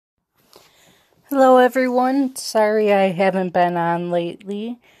Hello, everyone. Sorry I haven't been on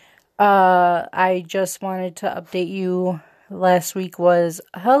lately. I just wanted to update you. Last week was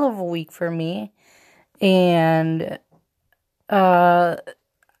a hell of a week for me, and uh,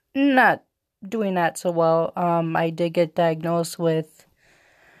 not doing that so well. I did get diagnosed with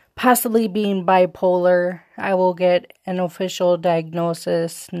possibly being bipolar. I will get an official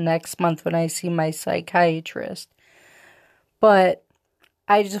diagnosis next month when I see my psychiatrist. But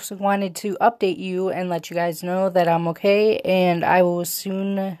I just wanted to update you and let you guys know that I'm okay, and I will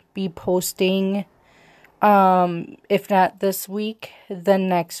soon be posting, if not this week, then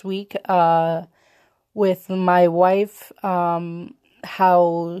next week, with my wife,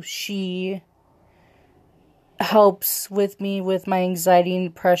 how she helps with me with my anxiety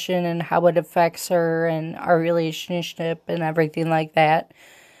and depression and how it affects her and our relationship and everything like that.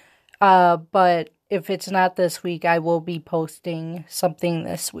 But if it's not this week, I will be posting something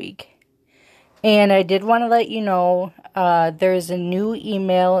this week. And I did want to let you know, there's a new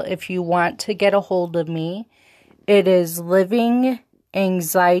email if you want to get a hold of me. It is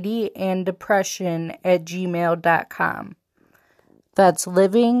livinganxietyanddepression@gmail.com. That's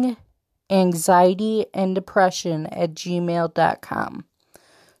livinganxietyanddepression@gmail.com.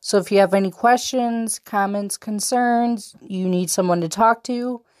 So if you have any questions, comments, concerns, you need someone to talk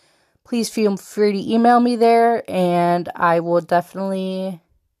to, please feel free to email me there, and I will definitely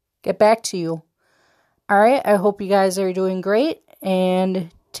get back to you. All right, I hope you guys are doing great, and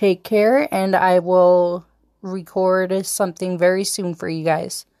take care, and I will record something very soon for you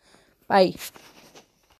guys. Bye.